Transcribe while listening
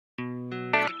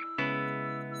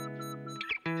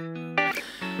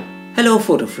Hello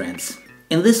photo friends!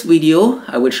 In this video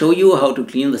I will show you how to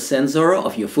clean the sensor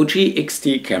of your Fuji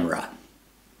X-T camera.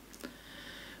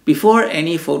 Before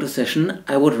any photo session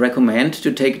I would recommend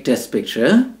to take a test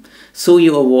picture so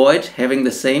you avoid having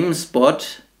the same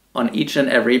spot on each and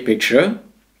every picture.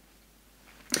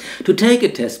 To take a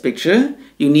test picture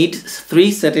you need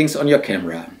 3 settings on your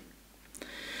camera.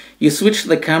 You switch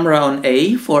the camera on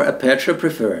A for aperture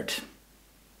preferred.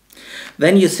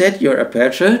 Then you set your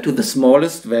aperture to the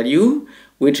smallest value,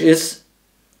 which is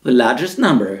the largest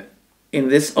number. On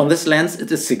this lens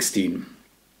it is 16.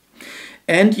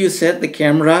 And you set the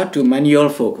camera to manual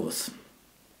focus.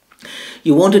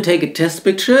 You want to take a test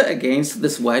picture against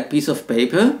this white piece of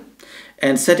paper,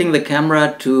 and setting the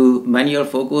camera to manual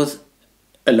focus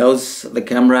allows the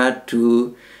camera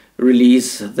to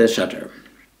release the shutter.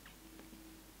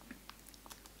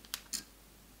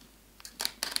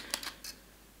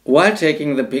 While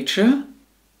taking the picture,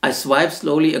 I swipe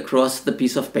slowly across the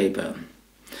piece of paper.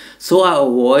 So I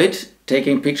avoid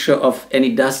taking picture of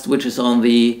any dust which is on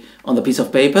the piece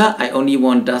of paper. I only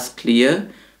want dust clear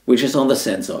which is on the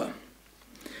sensor.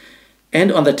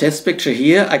 And on the test picture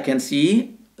here I can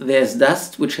see there's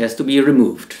dust which has to be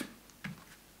removed.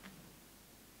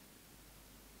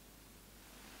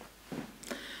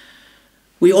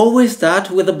 We always start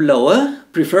with a blower,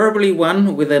 preferably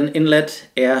one with an inlet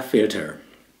air filter.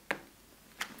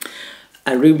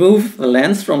 I remove the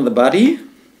lens from the body,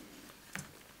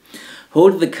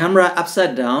 hold the camera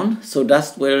upside down so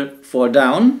dust will fall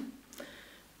down,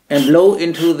 and blow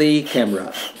into the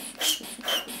camera.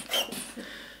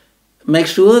 Make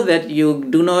sure that you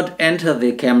do not enter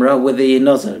the camera with the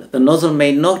nozzle. The nozzle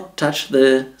may not touch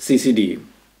the CCD.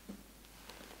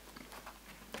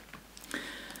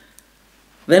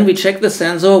 Then we check the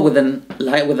sensor with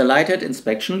a lighted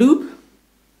inspection loupe.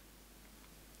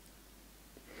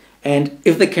 And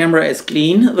if the camera is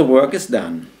clean, the work is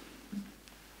done.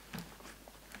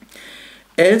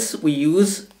 Else we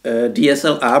use a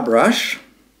DSLR brush.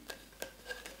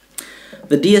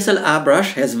 The DSLR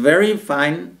brush has very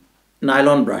fine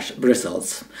nylon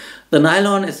bristles. The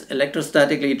nylon is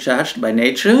electrostatically charged by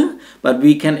nature, but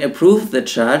we can improve the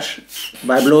charge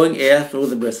by blowing air through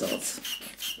the bristles.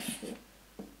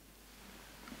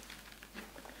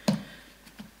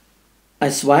 I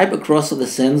swipe across the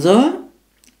sensor.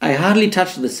 I hardly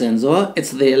touch the sensor. It's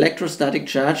the electrostatic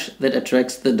charge that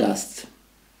attracts the dust.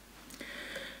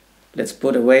 Let's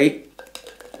put away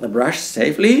the brush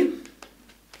safely.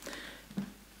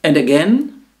 And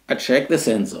again, I check the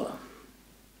sensor.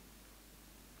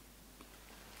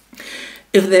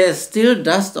 If there is still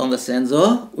dust on the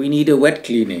sensor, we need a wet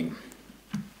cleaning.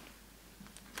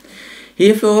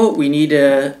 Therefore, we need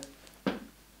the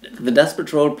Dust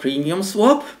Patrol Premium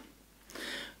Swab.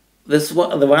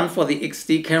 The one for the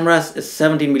X-T cameras is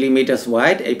 17 mm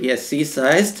wide, APS-C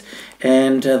sized,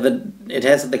 and it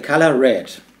has the color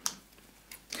red.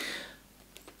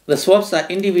 The swabs are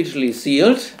individually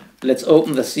sealed. Let's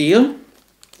open the seal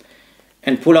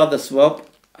and pull out the swab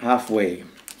halfway.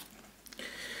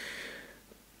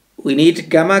 We need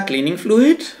gamma cleaning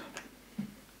fluid.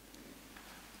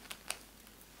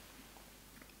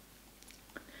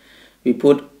 We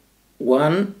put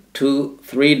 1, 2,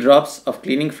 3 drops of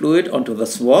cleaning fluid onto the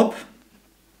swab.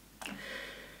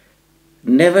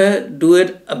 Never do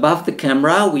it above the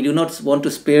camera. We do not want to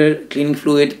spill cleaning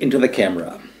fluid into the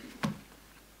camera.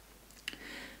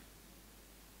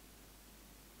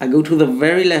 I go to the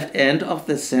very left end of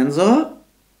the sensor,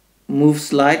 move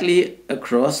slightly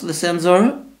across the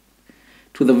sensor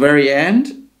to the very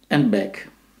end and back.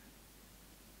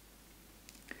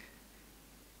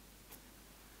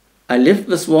 I lift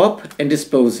the swab and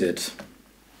dispose it.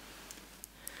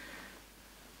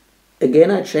 Again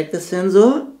I check the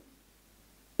sensor.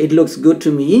 It looks good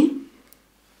to me.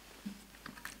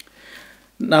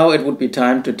 Now it would be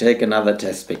time to take another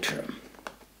test picture.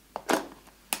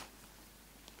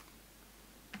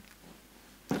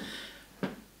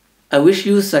 I wish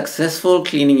you successful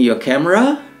cleaning your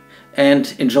camera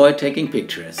and enjoy taking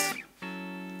pictures.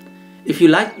 If you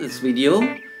liked this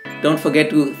video, don't forget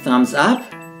to thumbs up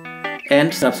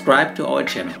and subscribe to our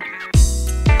channel.